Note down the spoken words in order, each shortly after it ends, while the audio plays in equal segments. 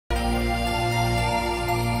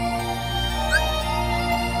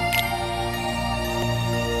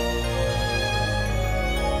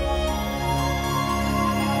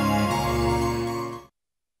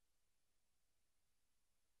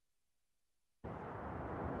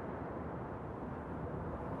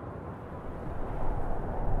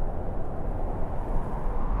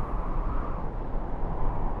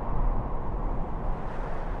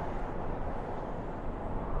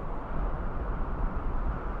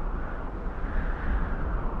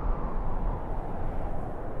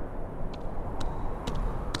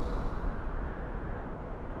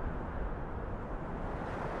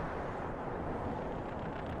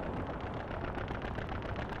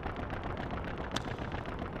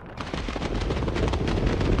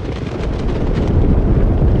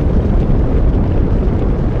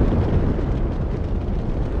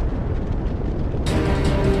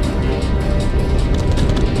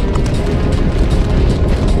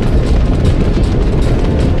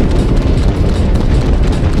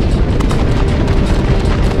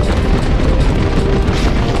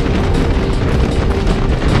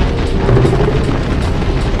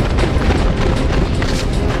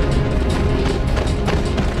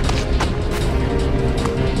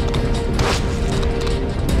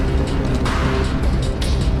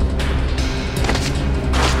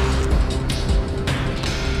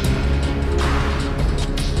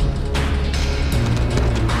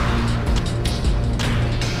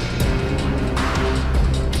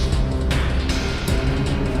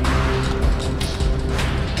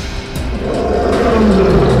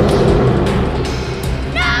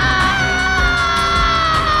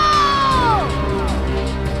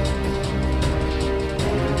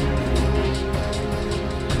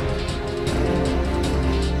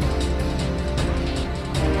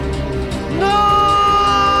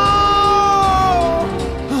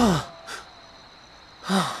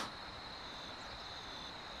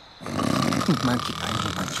Munchy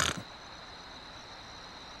punch, munchy.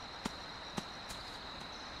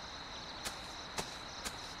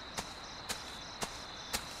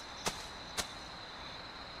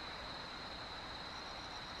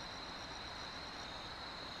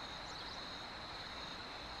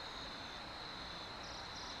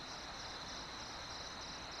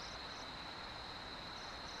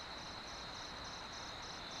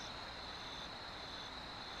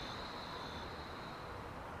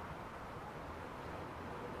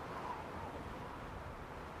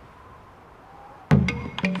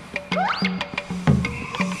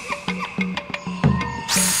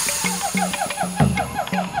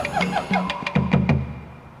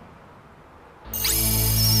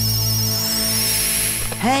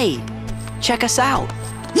 Hey, check us out.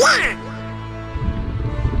 Yeah!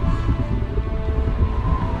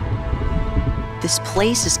 This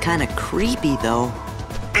place is kind of creepy, though.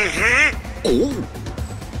 Uh-huh. Oh,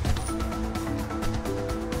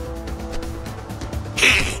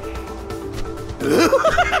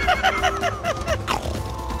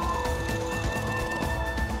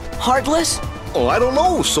 Heartless? Oh, I don't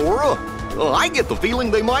know, Sora. I get the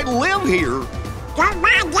feeling they might live here. Don't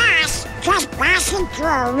mind us. Just passing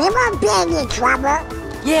through. We won't be any trouble.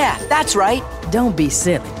 Yeah, that's right. don't be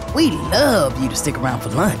silly. We'd love you to stick around for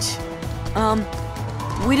lunch.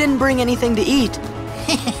 We didn't bring anything to eat.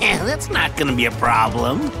 That's not gonna be a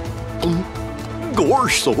problem.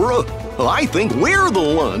 Gosh, Sora, I think we're the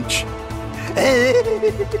lunch.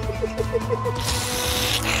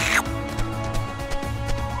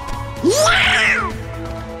 Yeah!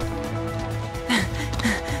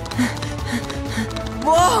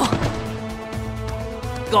 Whoa!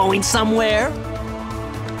 Going somewhere?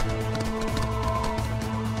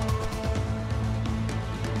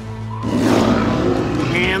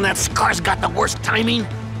 Man, that Scar's got the worst timing.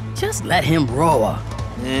 Just let him roar.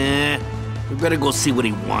 We better go see what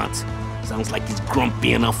he wants. Sounds like he's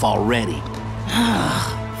grumpy enough already.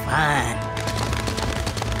 Fine.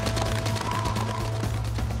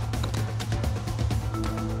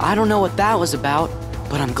 I don't know what that was about,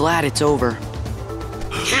 but I'm glad it's over.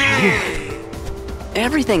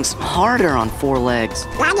 Everything's harder on four legs.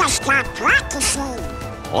 Gotta start practicing.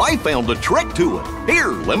 I found a trick to it. Here,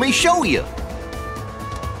 let me show you.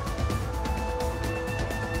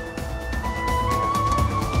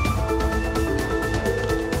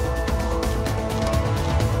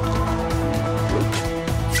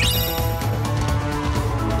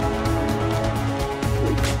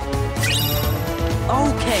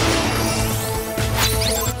 Okay.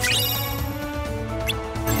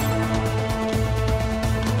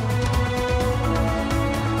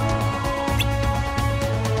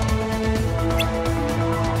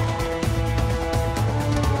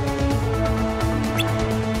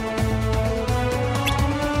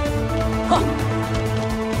 Huh.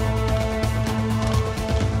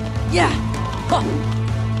 Yeah. Huh.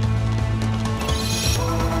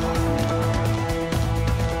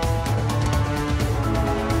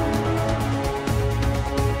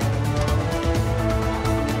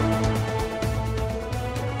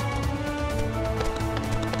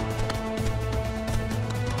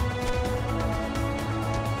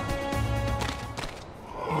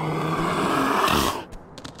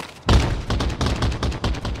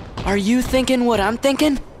 Are you thinking what I'm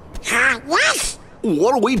thinking? Yes?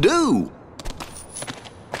 What do we do?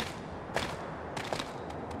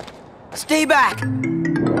 Stay back!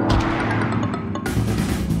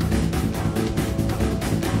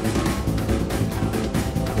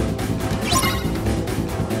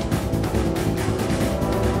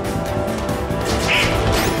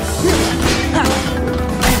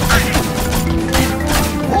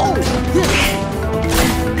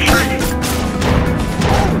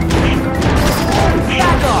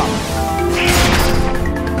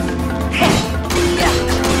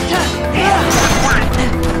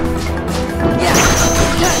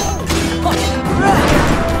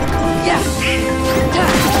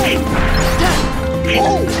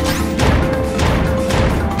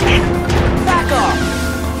 Back off!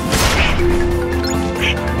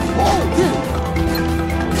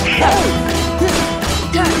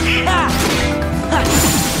 Back off!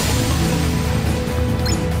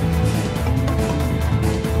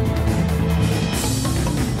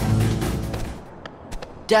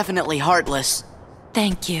 Definitely heartless.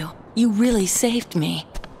 Thank you. You really saved me.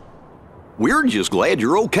 We're just glad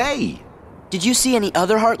you're okay. Did you see any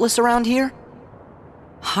other heartless around here?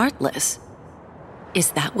 Heartless?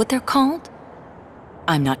 Is that what they're called?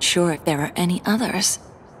 I'm not sure if there are any others.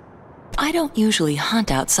 I don't usually hunt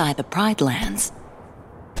outside the Pride Lands.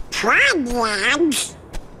 Pride Lands?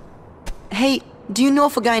 Hey, do you know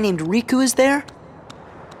if a guy named Riku is there?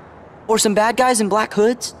 Or some bad guys in black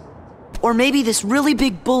hoods? Or maybe this really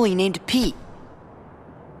big bully named Pete?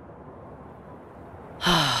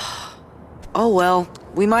 Oh well,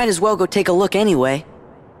 we might as well go take a look anyway.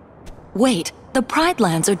 Wait, the Pride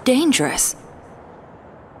Lands are dangerous.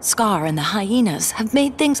 Scar and the hyenas have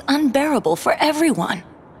made things unbearable for everyone.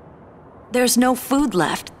 There's no food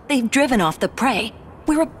left. They've driven off the prey.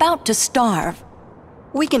 We're about to starve.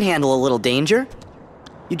 We can handle a little danger.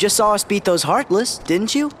 You just saw us beat those Heartless,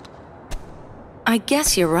 didn't you? I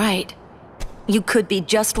guess you're right. You could be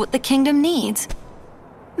just what the kingdom needs.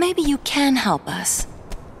 Maybe you can help us.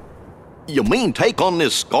 You mean take on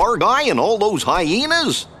this Scar guy and all those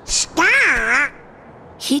hyenas? Scar?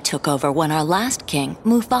 He took over when our last king,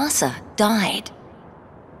 Mufasa, died.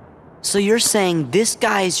 So you're saying this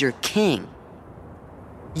guy's your king?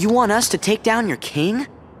 You want us to take down your king?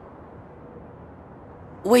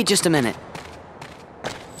 Wait just a minute.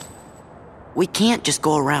 We can't just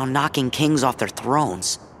go around knocking kings off their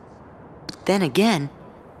thrones. Then again,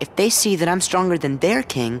 if they see that I'm stronger than their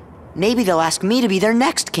king, maybe they'll ask me to be their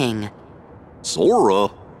next king. Sora?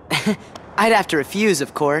 I'd have to refuse,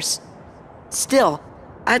 of course. Still,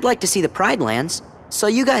 I'd like to see the Pride Lands, so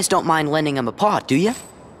you guys don't mind lending them a paw, do you?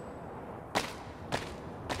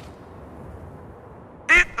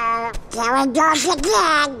 Uh-oh, there it goes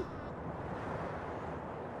again.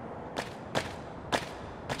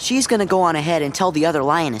 She's gonna go on ahead and tell the other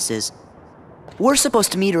lionesses. We're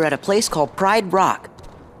supposed to meet her at a place called Pride Rock.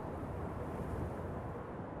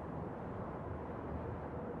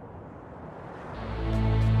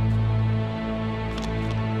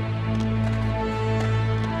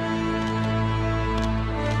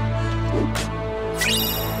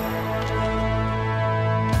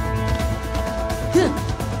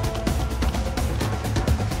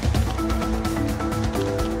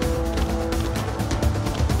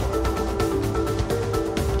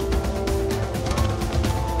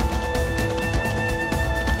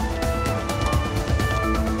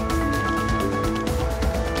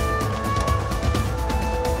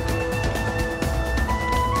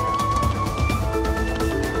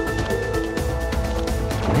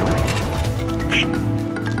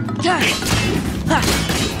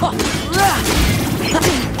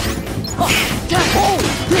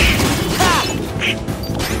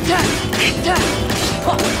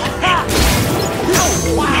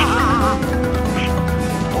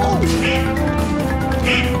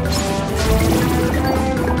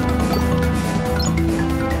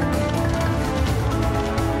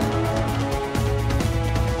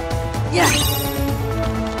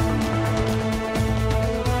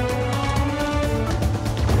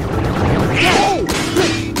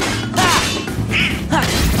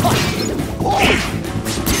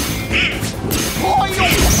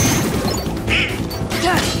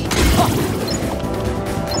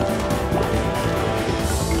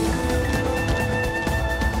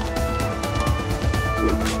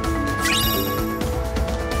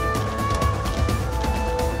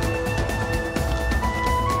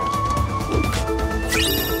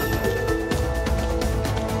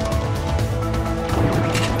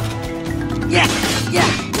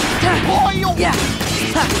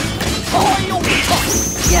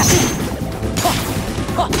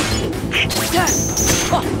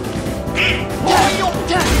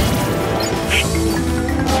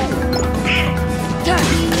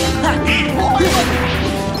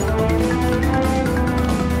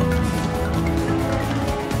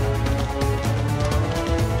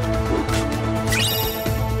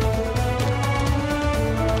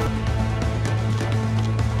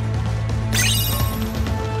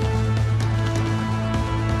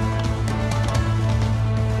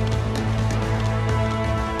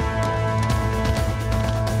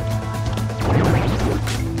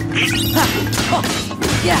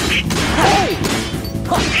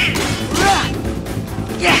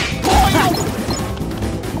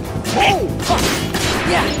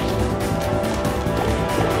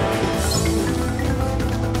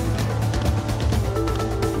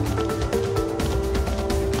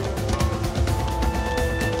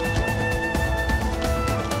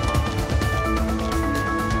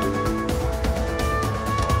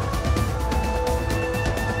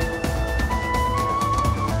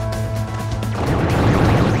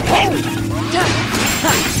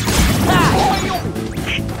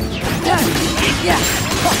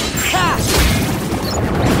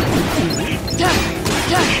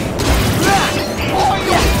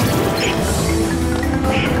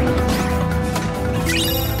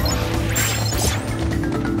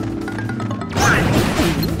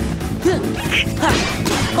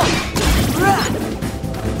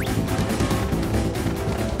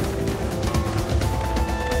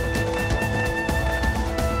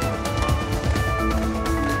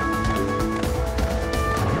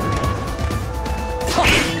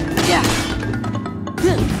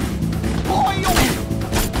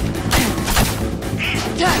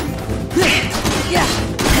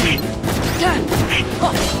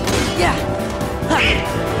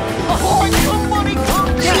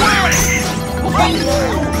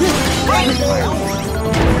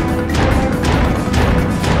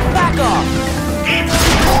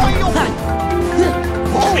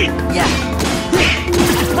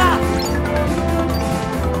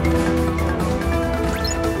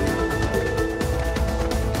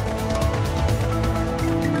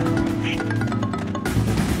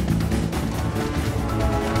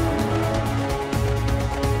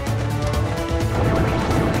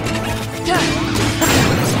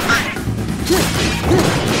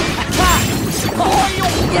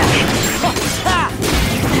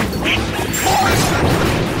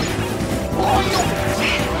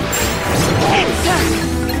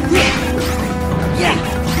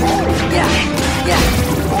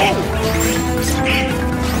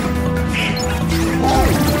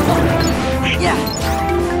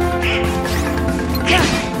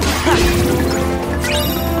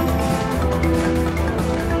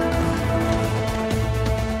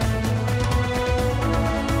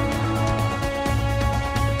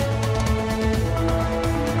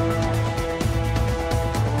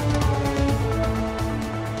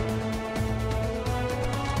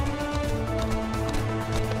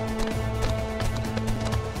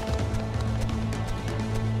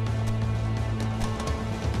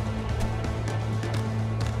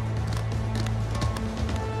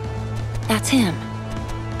 That's him.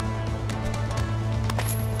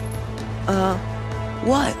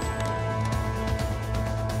 What?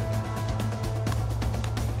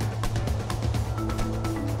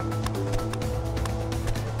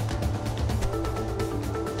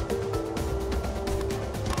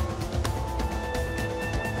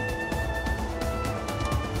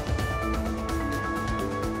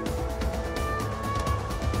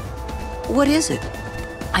 What is it?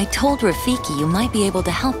 I told Rafiki you might be able to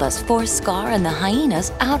help us force Scar and the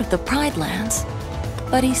hyenas out of the Pride Lands.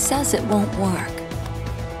 But he says it won't work.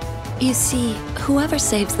 You see, whoever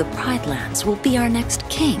saves the Pride Lands will be our next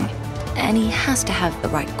king, and he has to have the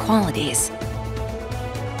right qualities.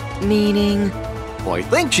 Meaning? Well, I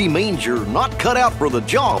think she means you're not cut out for the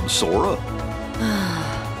job, Sora.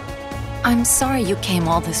 I'm sorry you came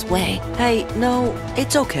all this way. Hey, no,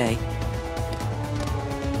 it's okay.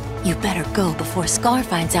 You better go before Scar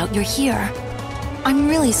finds out you're here. I'm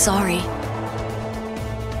really sorry.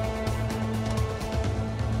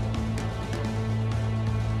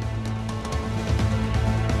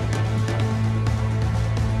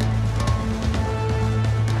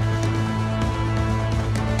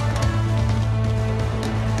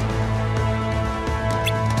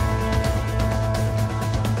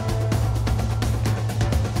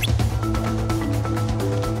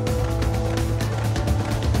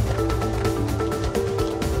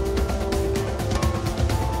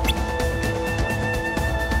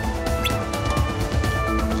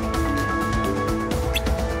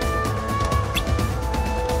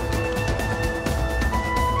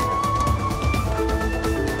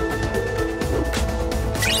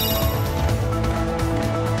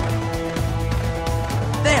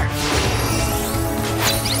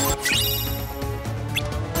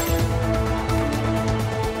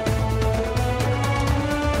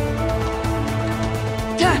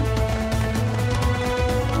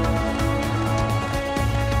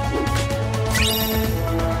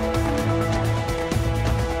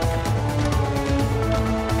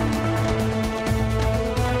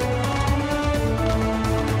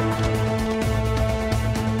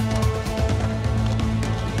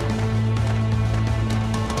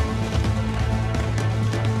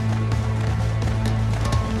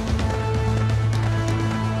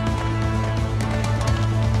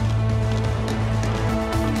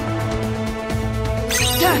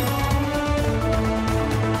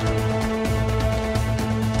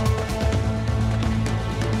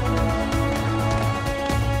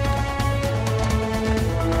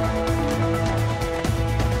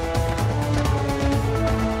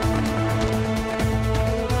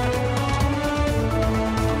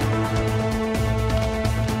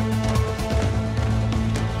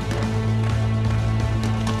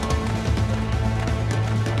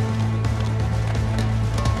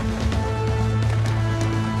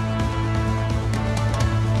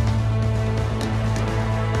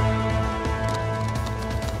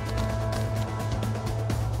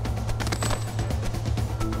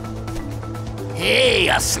 Hey,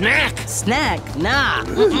 a snack? Snack? Nah.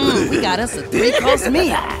 We got us a 3-course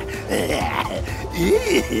meal.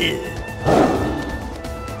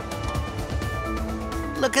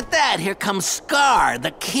 Look at that, here comes Scar,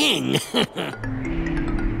 the king.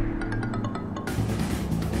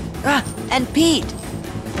 And Pete.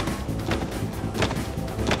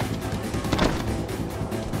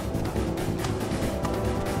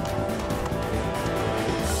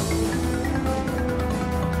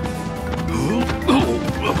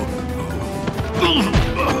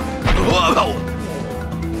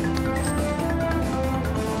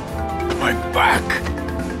 My back.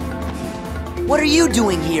 What are you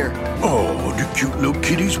doing here? Oh, the cute little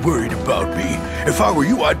kitty's worried about me. If I were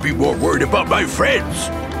you, I'd be more worried about my friends.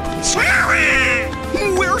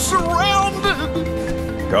 We're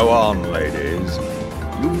surrounded! Go on, ladies.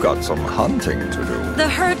 You've got some hunting to do. The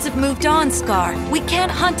herds have moved on, Scar. We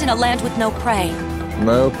can't hunt in a land with no prey.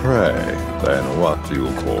 No prey. Then what do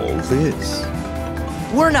you call this?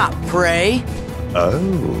 We're not prey. Oh,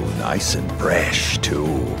 nice and fresh,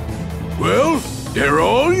 too. Well, they're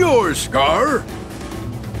all yours, Scar.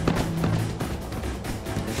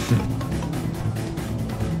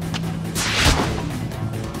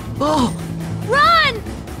 Oh, Run!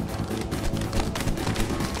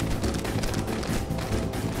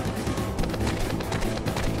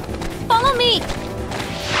 Follow me!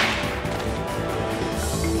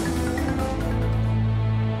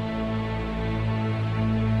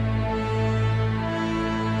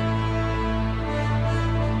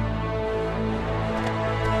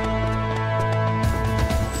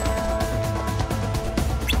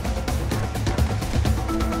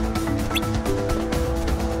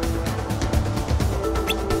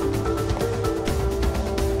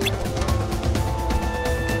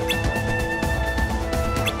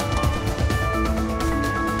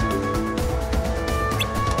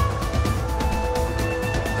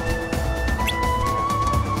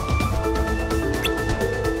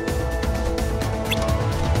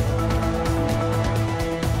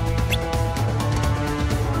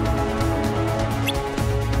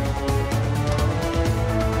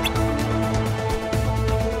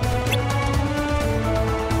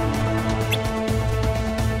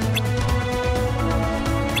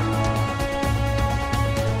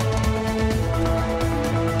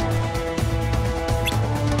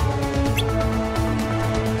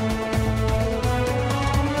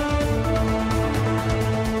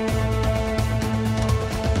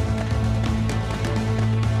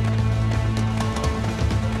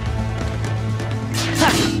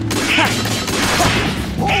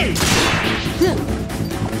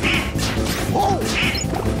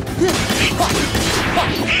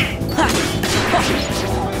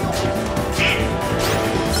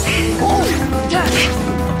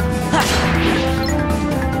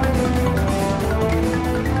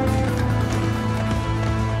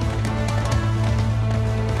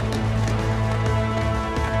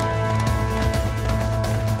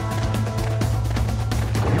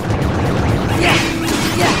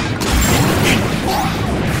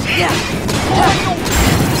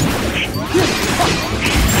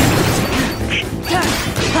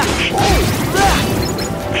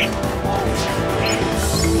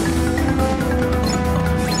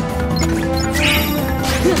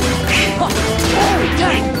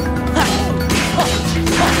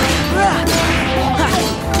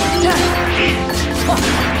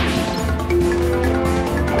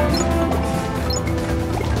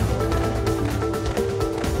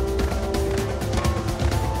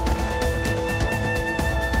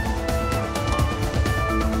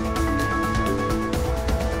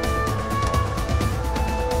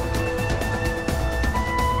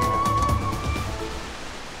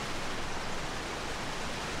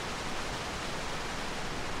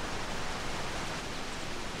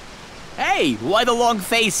 Hey, why the long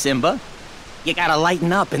face, Simba? You gotta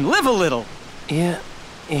lighten up and live a little. Yeah.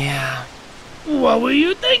 What were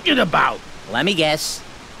you thinking about? Let me guess.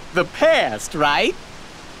 The past, right?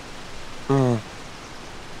 Hakuna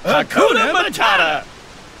Matata!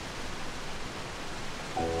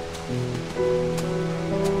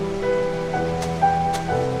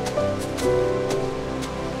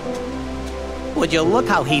 Would you look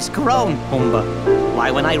how he's grown, Pumbaa? Why,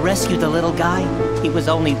 when I rescued the little guy, he was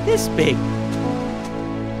only this big.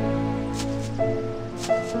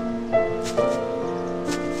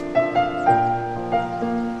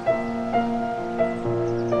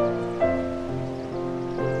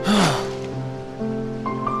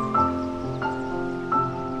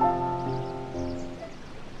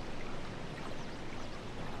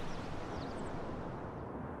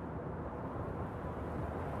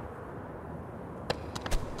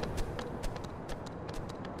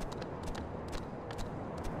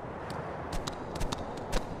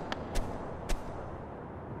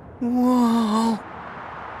 Whoa.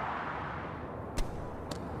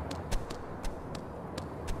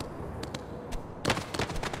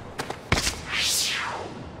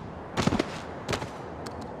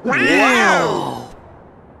 Wow!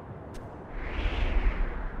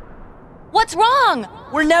 What's wrong?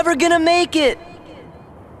 We're never gonna make it!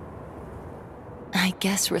 I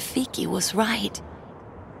guess Rafiki was right.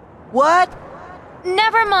 What?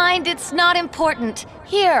 Never mind, it's not important.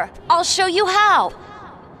 Here, I'll show you how.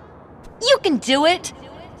 You can do it!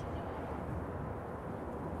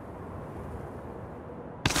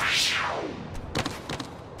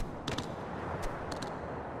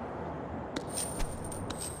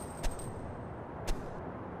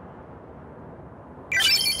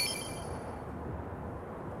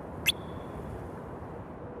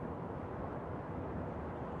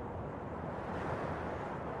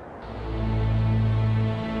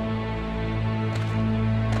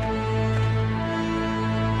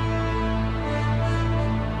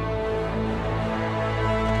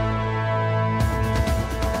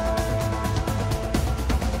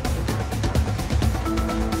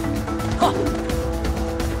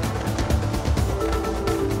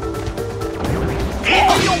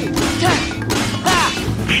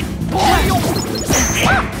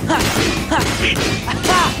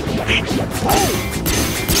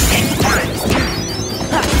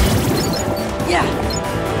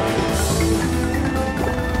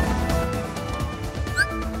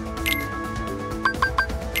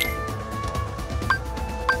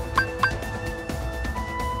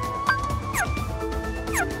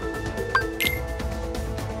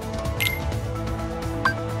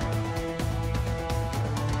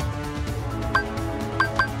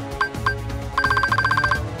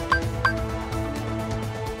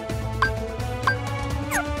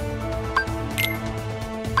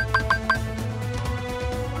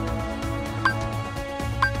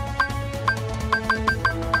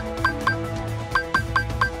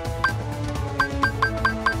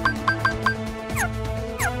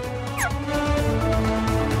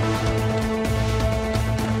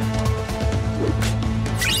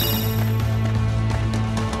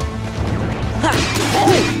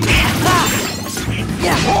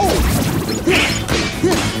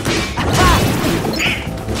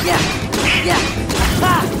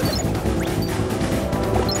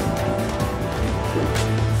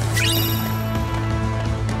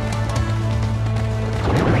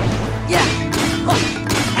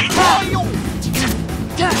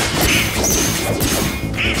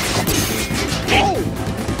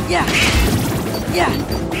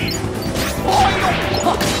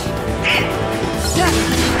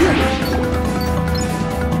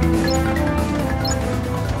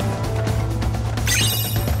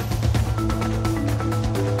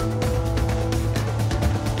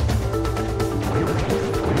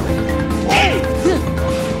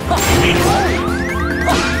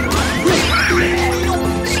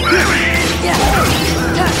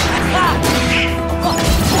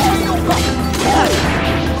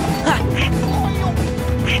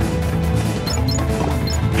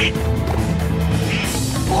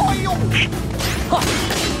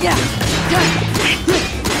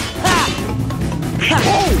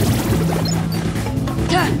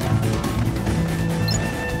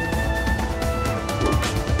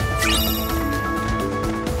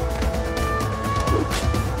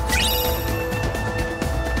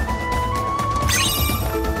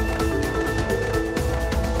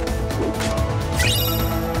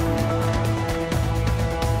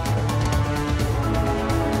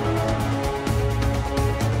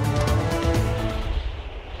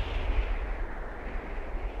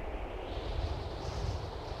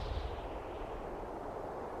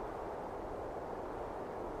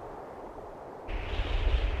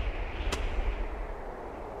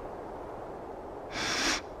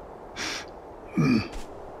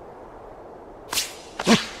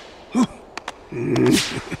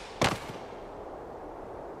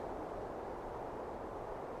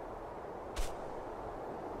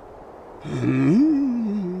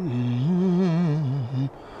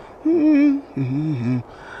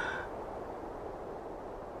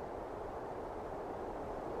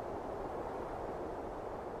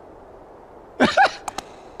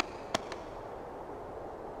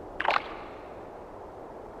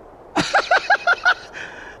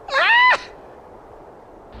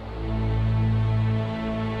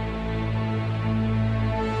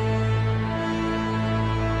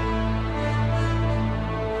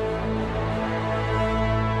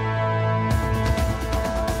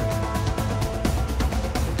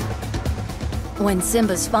 When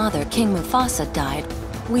Simba's father, King Mufasa, died,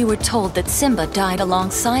 we were told that Simba died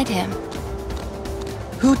alongside him.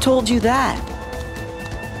 Who told you that?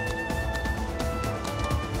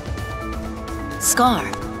 Scar.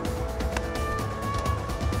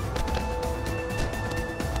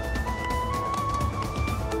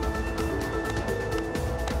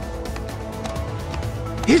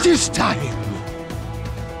 It is time.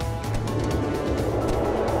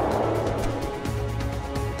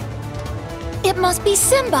 It must be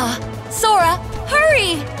Simba! Sora,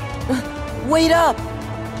 hurry! Wait up!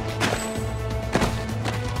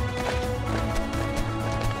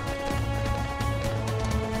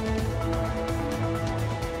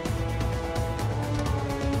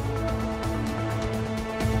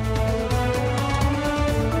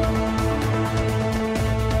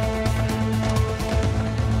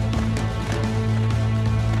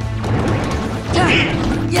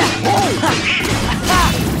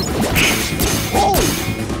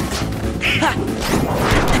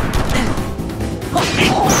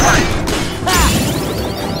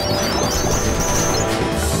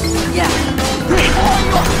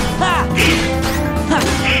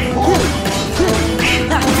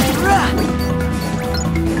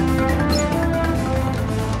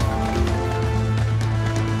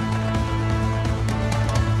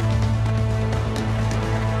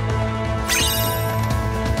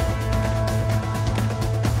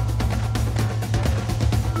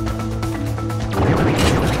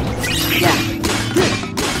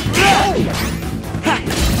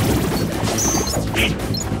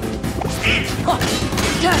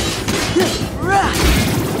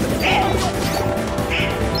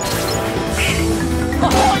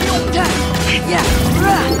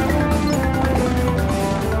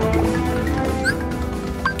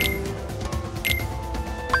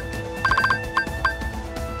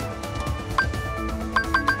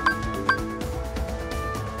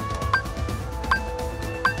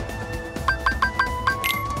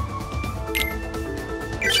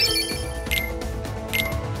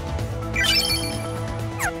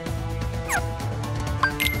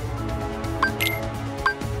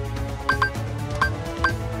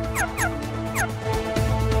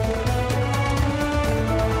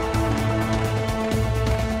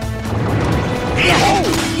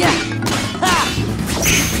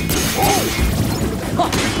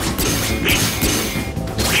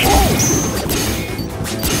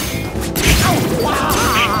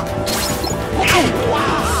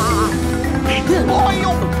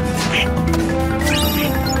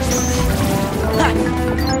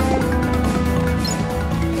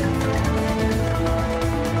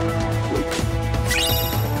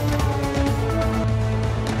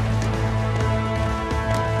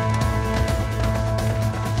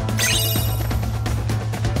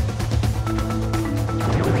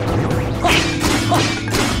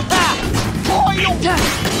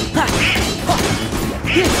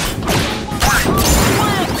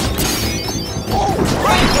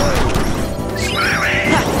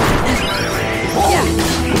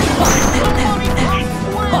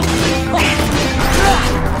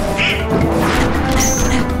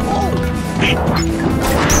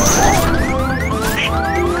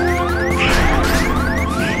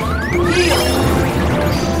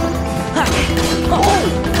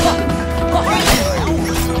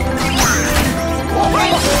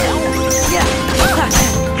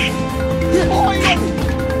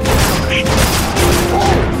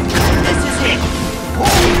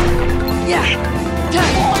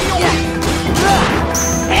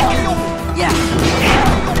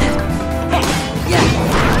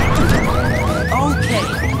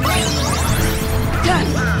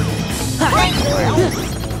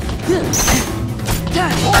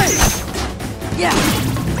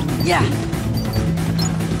 Yeah.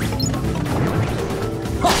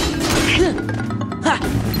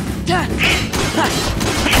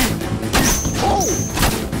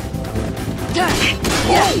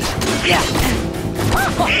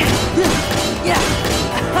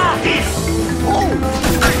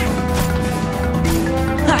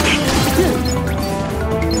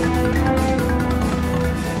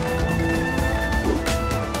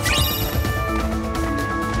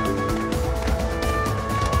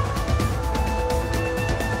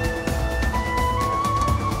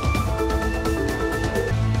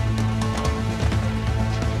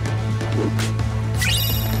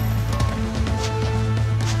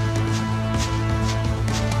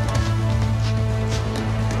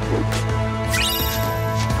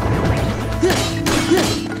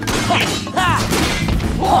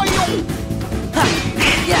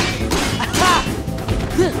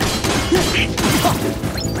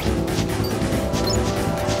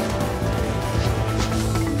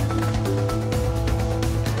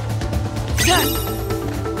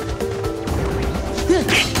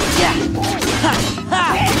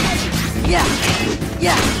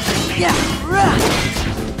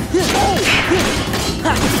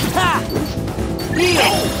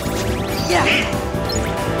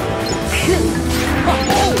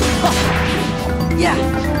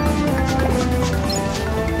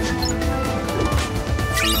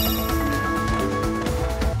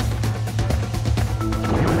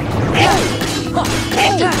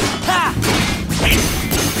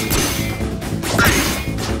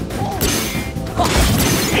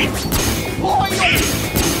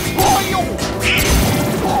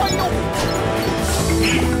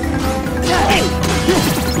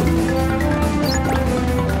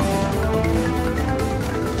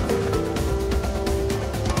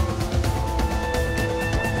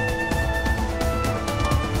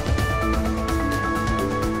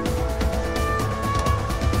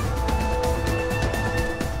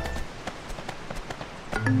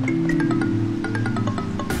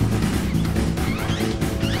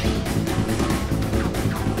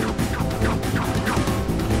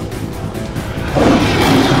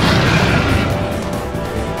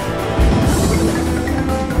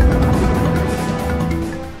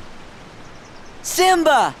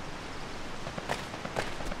 Simba!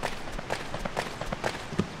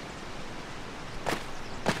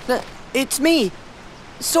 It's me,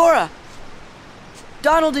 Sora.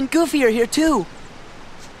 Donald and Goofy are here too.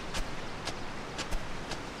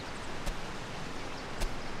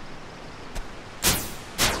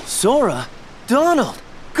 Sora? Donald?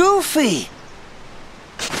 Goofy!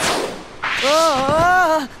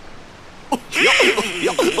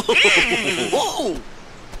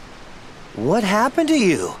 What happened to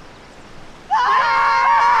you?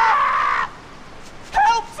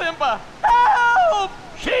 Help, Simba! Help!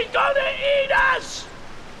 She's gonna eat us!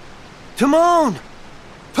 Timon!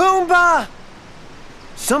 Pumbaa!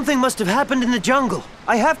 Something must have happened in the jungle.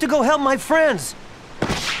 I have to go help my friends.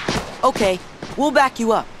 Okay, we'll back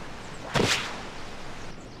you up.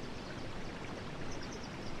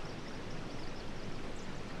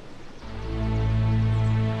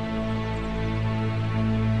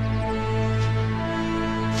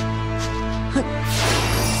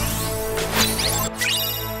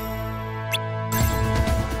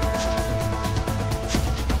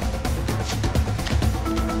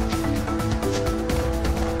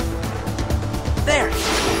 There!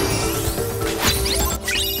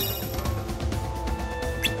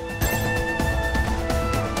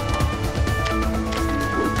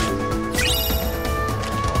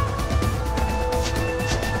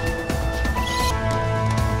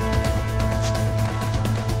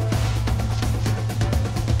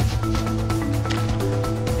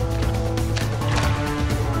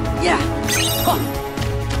 Yeah! Huh.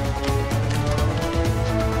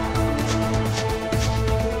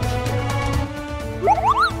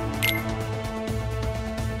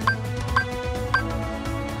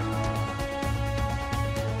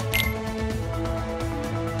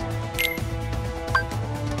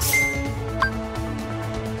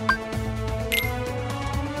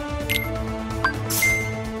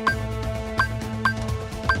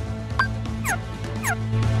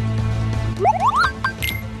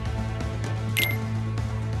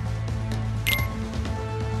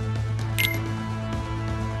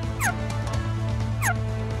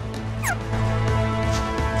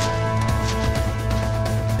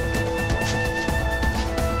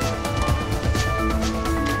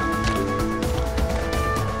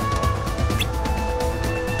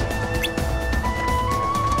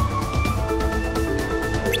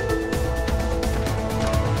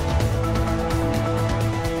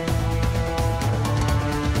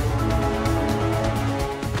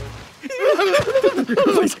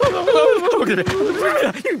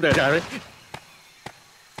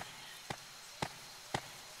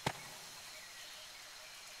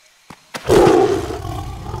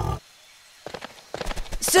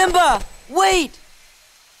 Simba! Wait!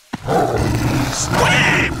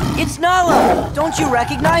 It's Nala! Don't you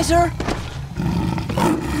recognize her?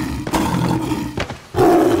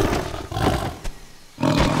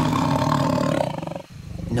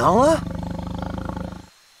 Nala?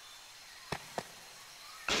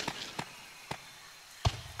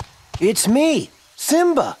 It's me,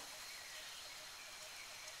 Simba.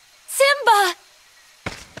 Simba!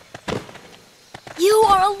 You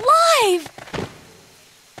are alive!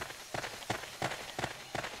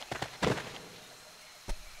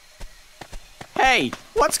 Hey,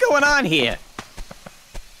 what's going on here?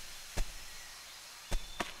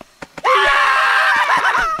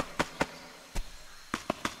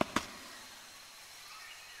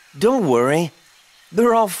 Don't worry.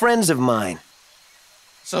 They're all friends of mine.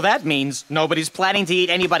 So that means nobody's planning to eat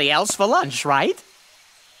anybody else for lunch, right?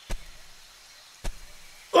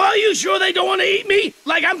 Are you sure they don't want to eat me?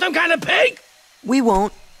 Like I'm some kind of pig? We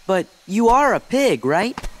won't, but you are a pig,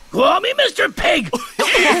 right? Call me Mr. Pig!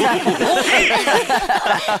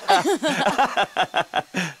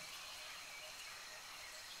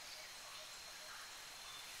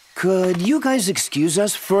 Could you guys excuse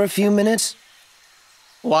us for a few minutes?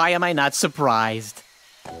 Why am I not surprised?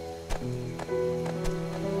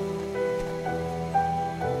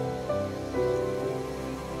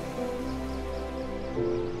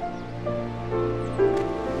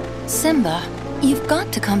 Simba, you've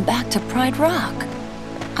got to come back to Pride Rock.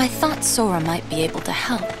 I thought Sora might be able to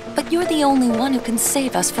help, but you're the only one who can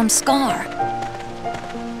save us from Scar.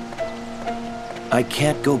 I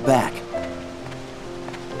can't go back.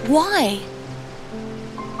 Why?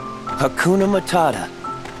 Hakuna Matata.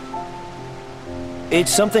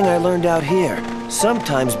 It's something I learned out here.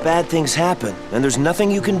 Sometimes bad things happen, and there's nothing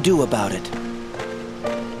you can do about it.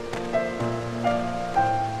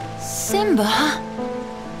 Simba?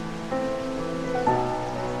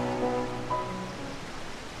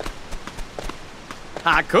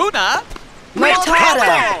 Hakuna?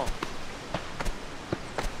 Matata!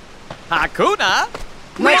 Hakuna?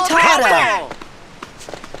 Matata!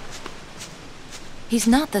 He's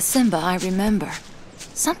not the Simba I remember.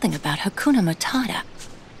 Something about Hakuna Matata.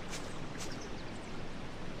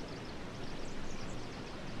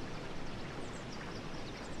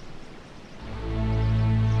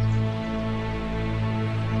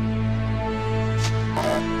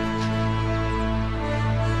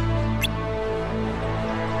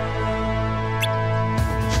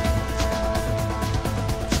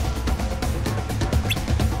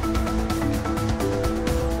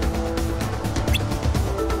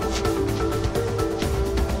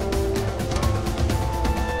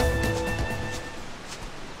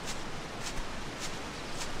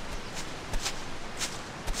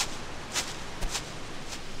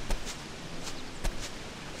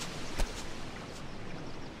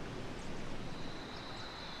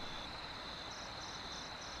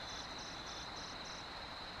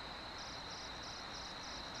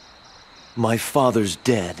 My father's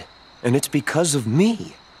dead, and it's because of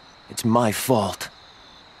me. It's my fault.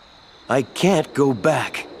 I can't go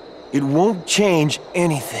back. It won't change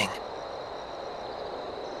anything.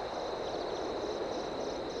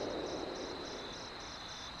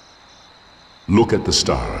 Look at the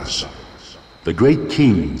stars. The great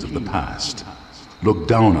kings of the past look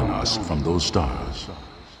down on us from those stars.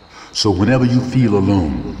 So whenever you feel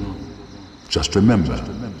alone, just remember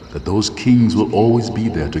that those kings will always be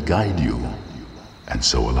there to guide you, and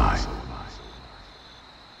so will I.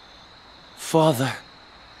 Father,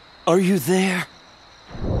 are you there?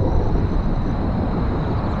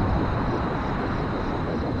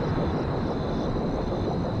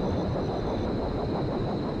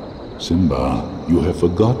 Simba, you have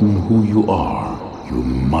forgotten who you are. You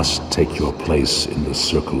must take your place in the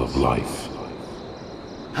circle of life.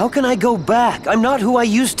 How can I go back? I'm not who I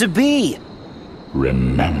used to be.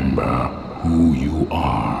 Remember who you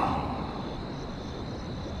are.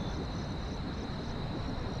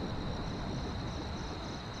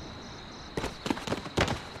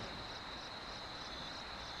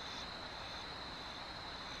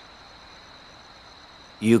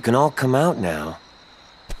 You can all come out now.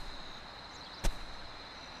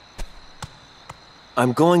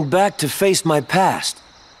 I'm going back to face my past.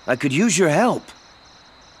 I could use your help.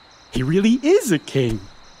 He really is a king.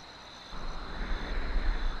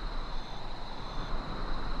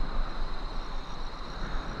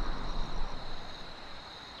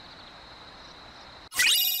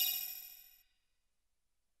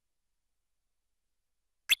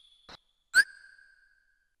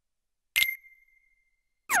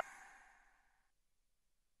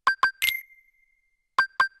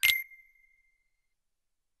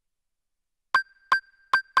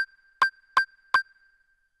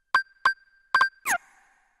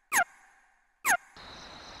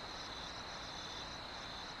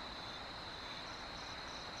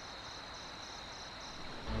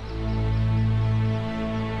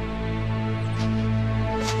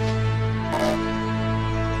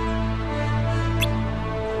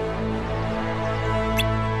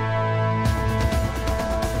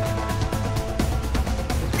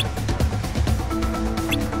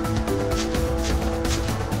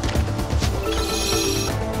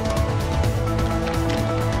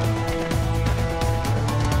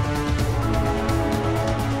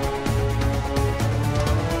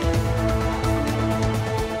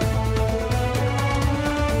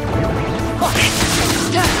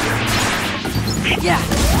 Yeah.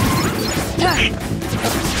 Yeah.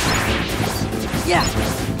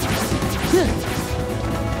 Yeah.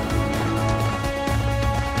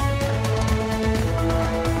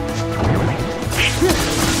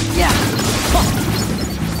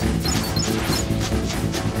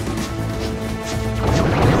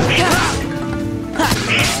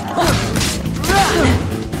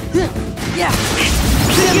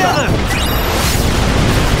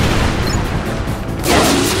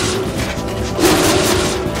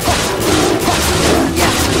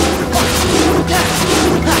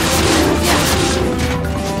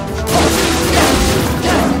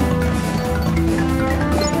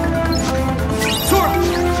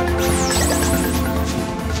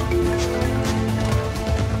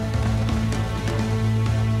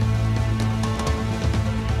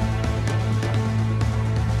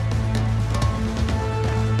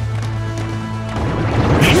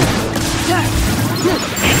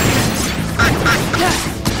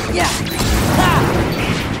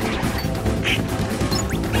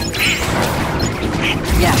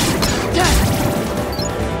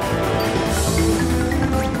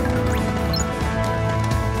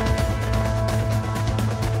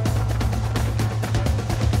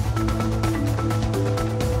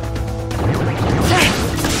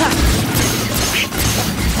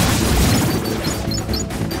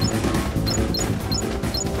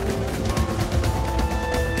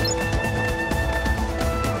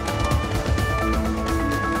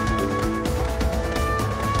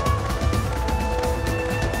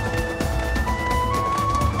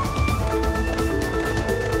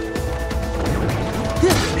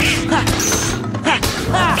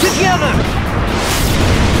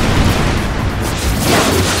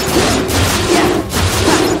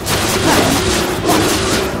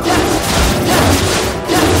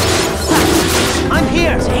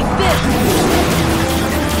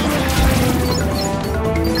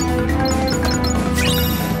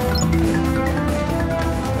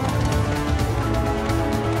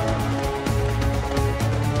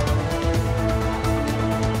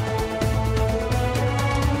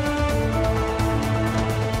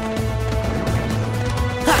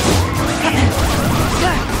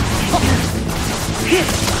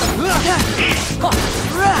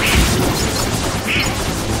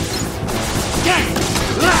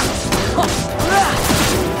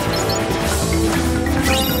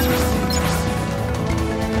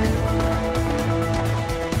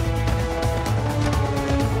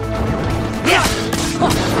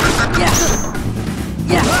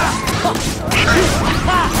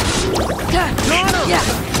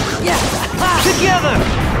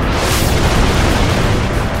 Together.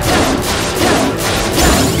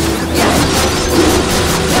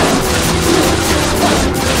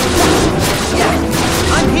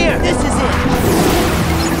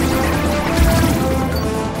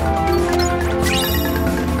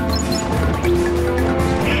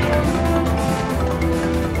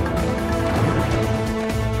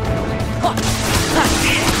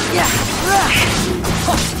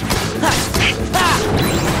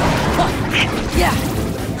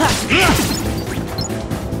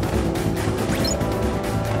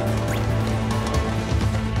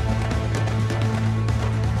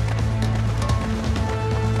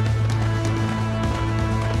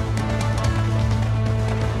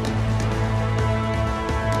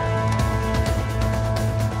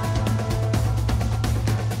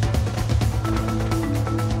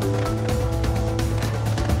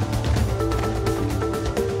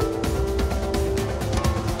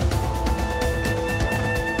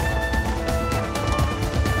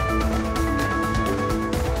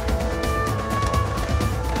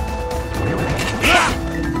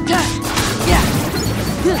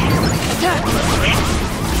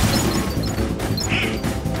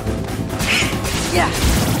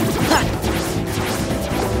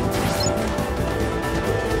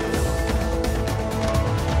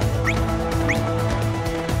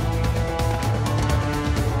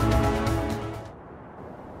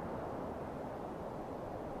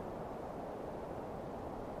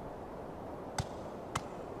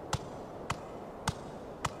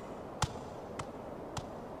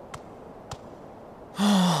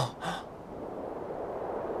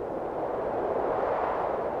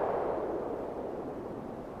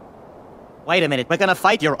 Wait a minute, we're gonna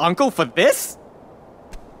fight your uncle for this?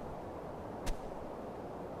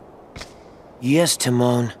 Yes,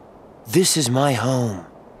 Timon. This is my home.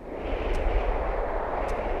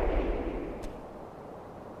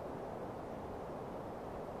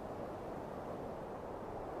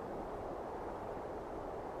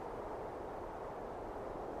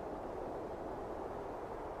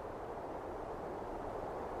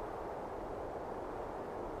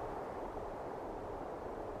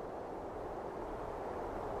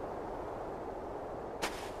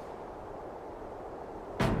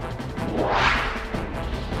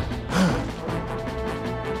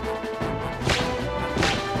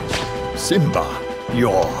 Simba,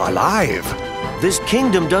 you're alive. This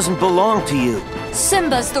kingdom doesn't belong to you.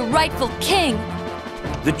 Simba's the rightful king.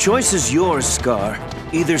 The choice is yours, Scar.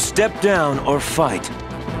 Either step down or fight.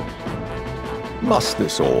 Must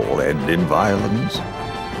this all end in violence?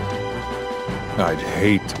 I'd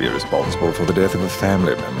hate to be responsible for the death of a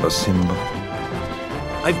family member, Simba.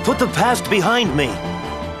 I've put the past behind me.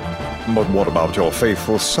 But what about your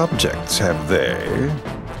faithful subjects? Have they?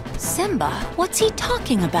 Simba, what's he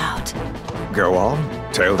talking about? Go on.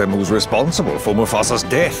 Tell them who's responsible for Mufasa's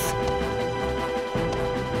death.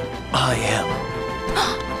 I am.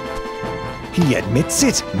 He admits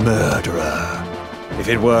it, murderer. If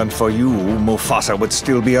it weren't for you, Mufasa would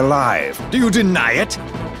still be alive. Do you deny it?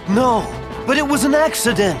 No, but it was an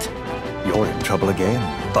accident. You're in trouble again.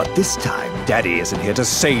 But this time, Daddy isn't here to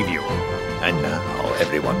save you. And now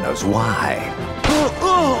everyone knows why.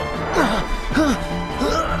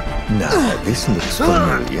 Now, this looks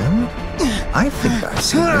familiar. I think I've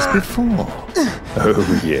seen this before.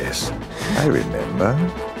 Oh, yes. I remember.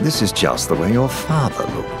 This is just the way your father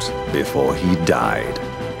looked before he died.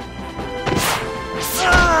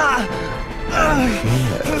 And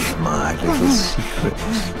here's my little secret.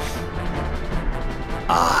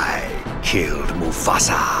 I killed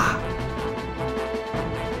Mufasa.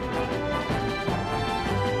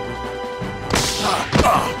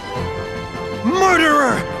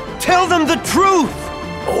 Murderer! Tell them the truth!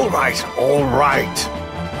 All right, all right.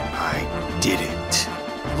 I did it.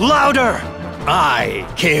 Louder! I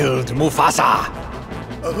killed Mufasa.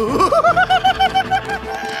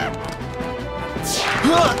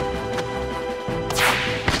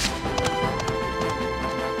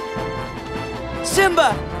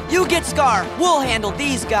 Simba, you get Scar. We'll handle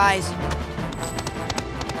these guys.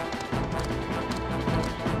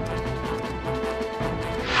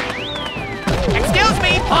 Excuse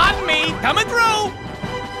me, pardon me, coming through.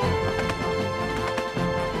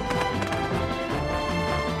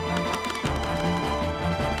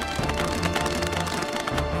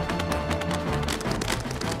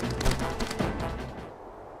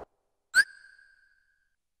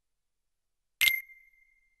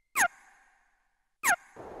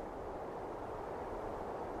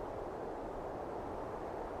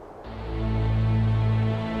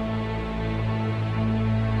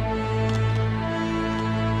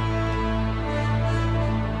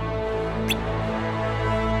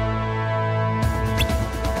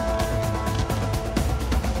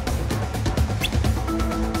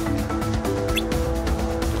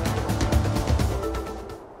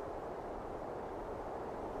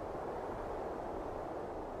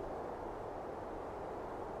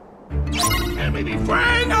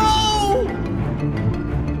 Frango!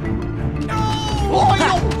 No!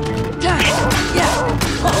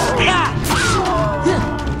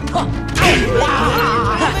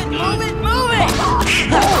 Move it, move it!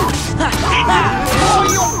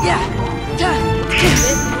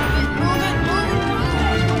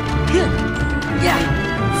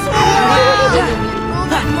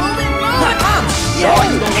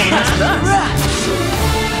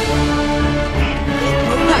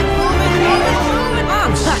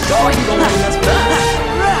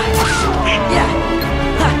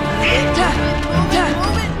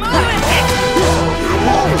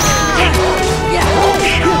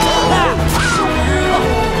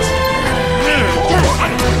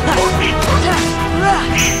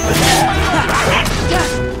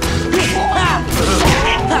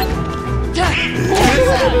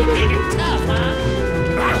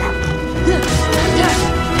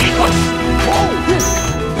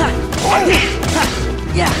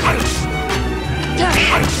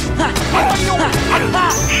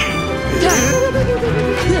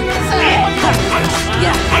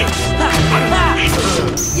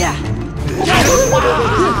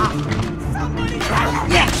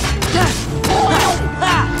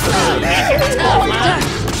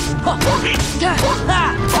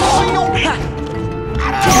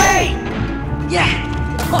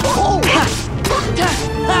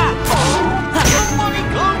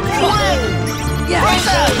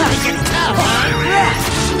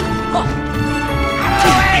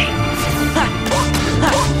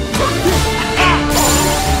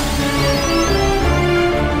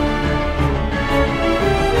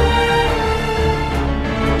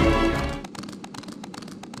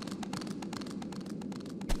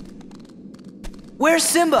 Where's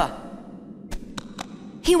Simba?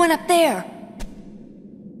 He went up there.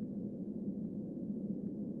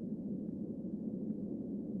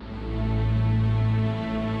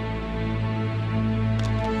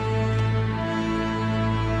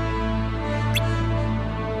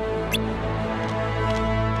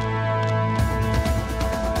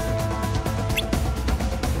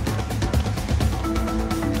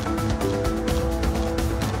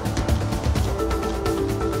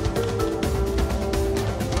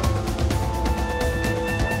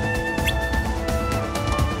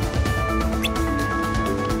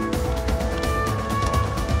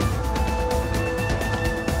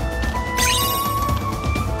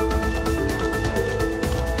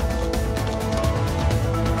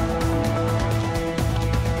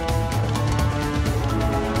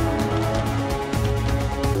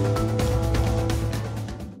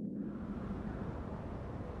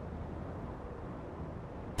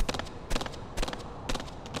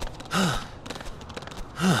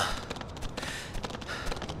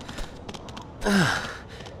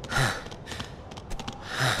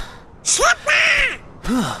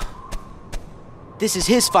 This is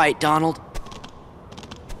his fight, Donald.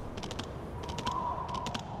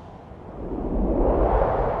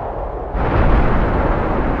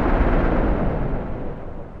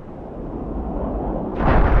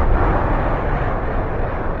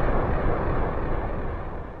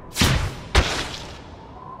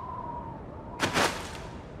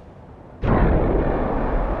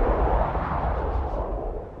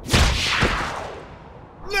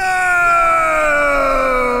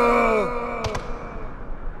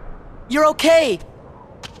 You're okay!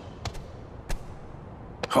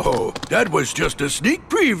 Oh, that was just a sneak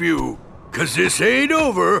preview. 'Cause this ain't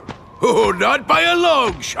over. Oh, not by a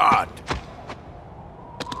long shot.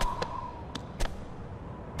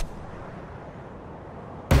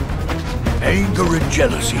 Anger and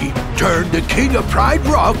jealousy turned the King of Pride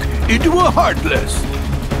Rock into a Heartless.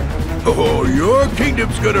 Oh, your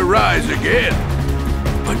kingdom's gonna rise again.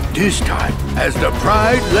 But this time as the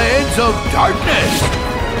Pride Lands of Darkness.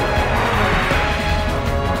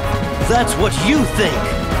 That's what you think!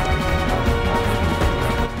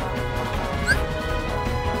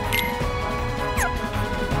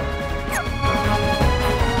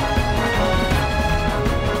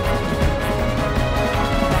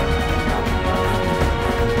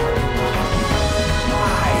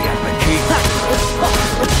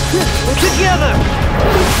 Together!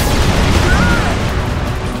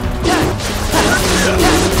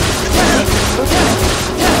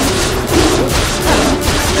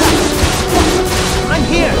 I'm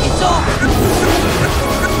here! It's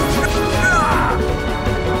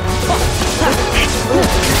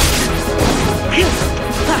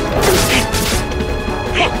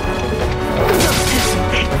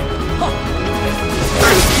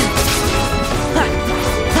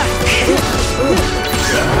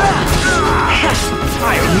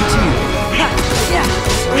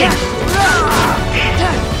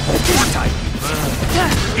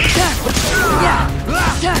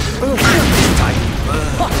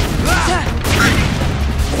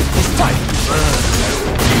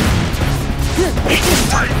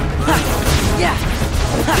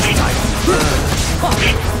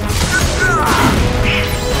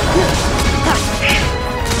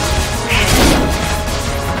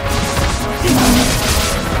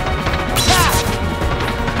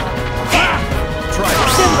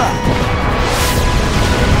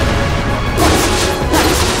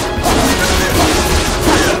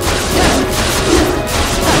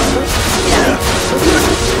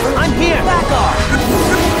I'm here! Back off!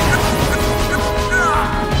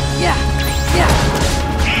 Yeah!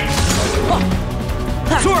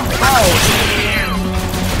 Sora!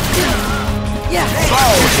 Yeah!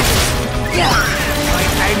 Yeah! My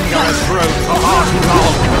anger has grown for heart and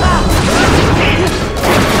long.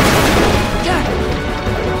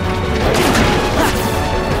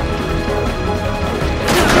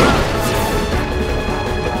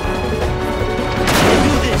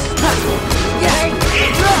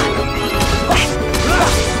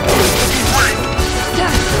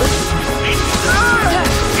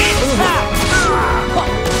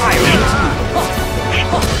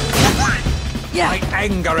 My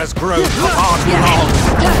anger has grown for far too long.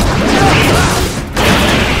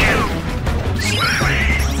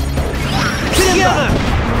 Together!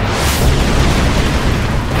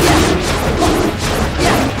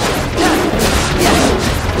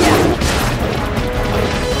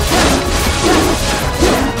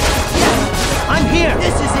 I'm here!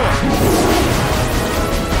 This is it!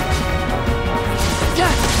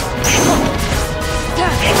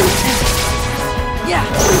 Yeah!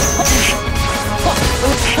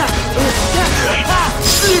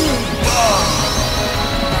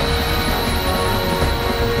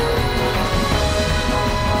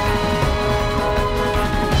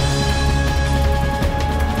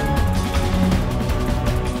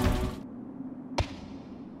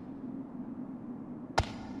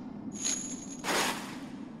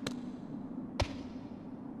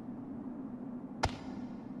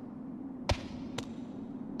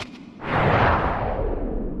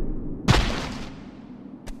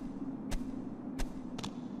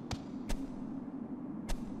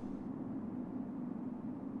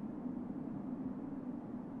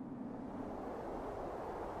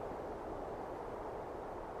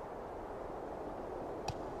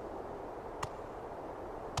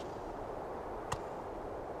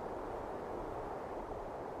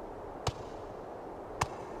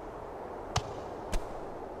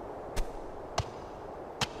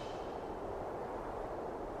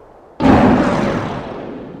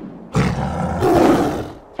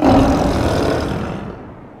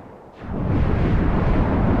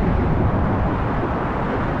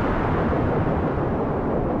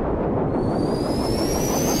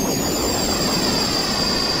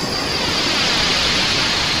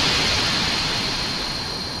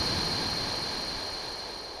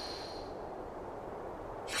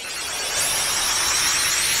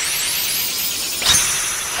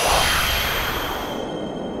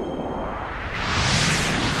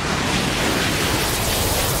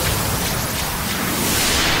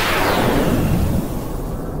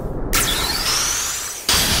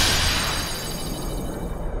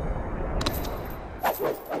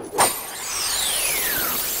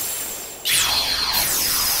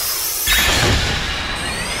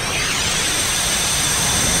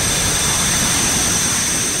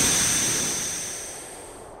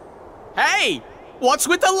 What's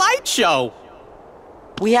with the light show?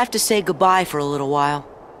 We have to say goodbye for a little while.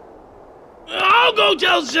 I'll go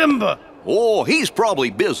tell Simba. Oh, he's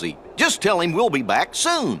probably busy. Just tell him we'll be back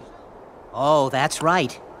soon. Oh, that's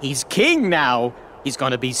right. He's king now. He's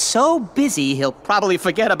gonna be so busy, he'll probably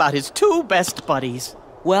forget about his two best buddies.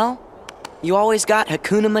 Well, you always got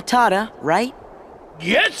Hakuna Matata, right?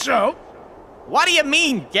 Guess so. What do you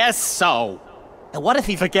mean, guess so? And what if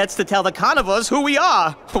he forgets to tell the carnivores who we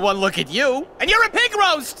are? One look at you, and you're a pig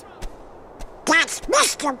roast! That's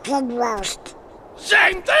Mr. Pig Roast.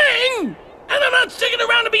 Same thing! And I'm not sticking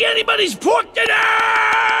around to be anybody's pork dinner!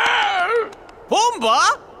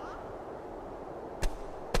 Pumbaa!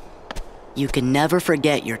 You can never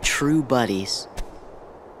forget your true buddies.